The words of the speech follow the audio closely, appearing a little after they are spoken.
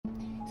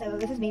So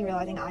this is me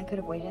realizing I could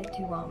have waited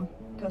to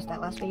post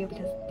that last video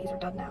because these are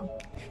done now.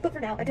 But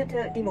for now, attempt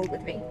to demold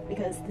with me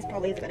because this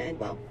probably isn't going to end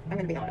well. I'm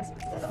going to be honest.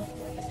 So,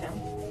 write this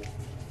down.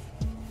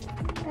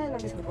 And I'm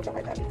just going to put it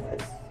like that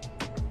because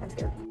I'm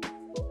scared.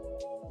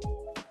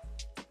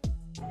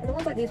 And the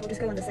ones like these will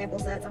just go into sample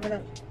sets. I'm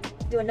going to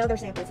do another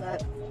sample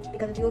set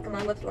because if you look at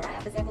my web store, I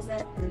have the sample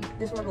set, and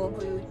this one will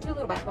include 2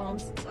 little bath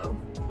bombs. So,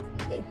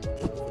 yeah.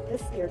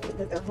 This scares me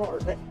that they're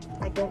hard, but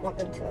I don't want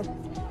them to.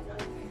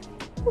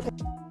 Okay.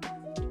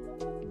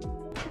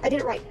 I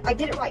did it right. I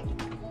did it right.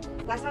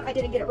 Last time I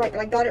didn't get it right,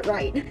 but I got it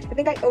right. I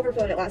think I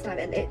overflowed it last time,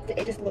 and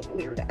it just looked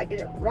weird. I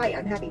did it right.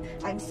 I'm happy.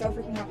 I'm so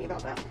freaking happy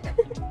about that.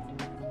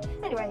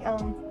 Anyway,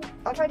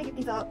 I'll try to get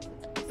these up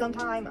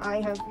sometime.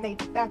 I have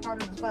made back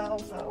garters as well,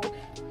 so,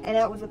 and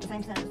that was with the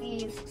same scent as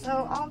these.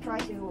 So I'll try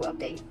to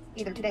update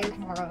either today or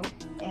tomorrow,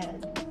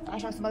 and I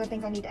have some other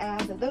things I need to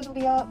add, so those will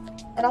be up,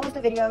 and I'll list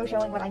a video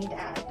showing what I need to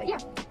add. But yeah,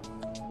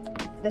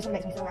 this one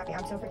makes me so happy.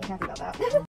 I'm so freaking happy about that.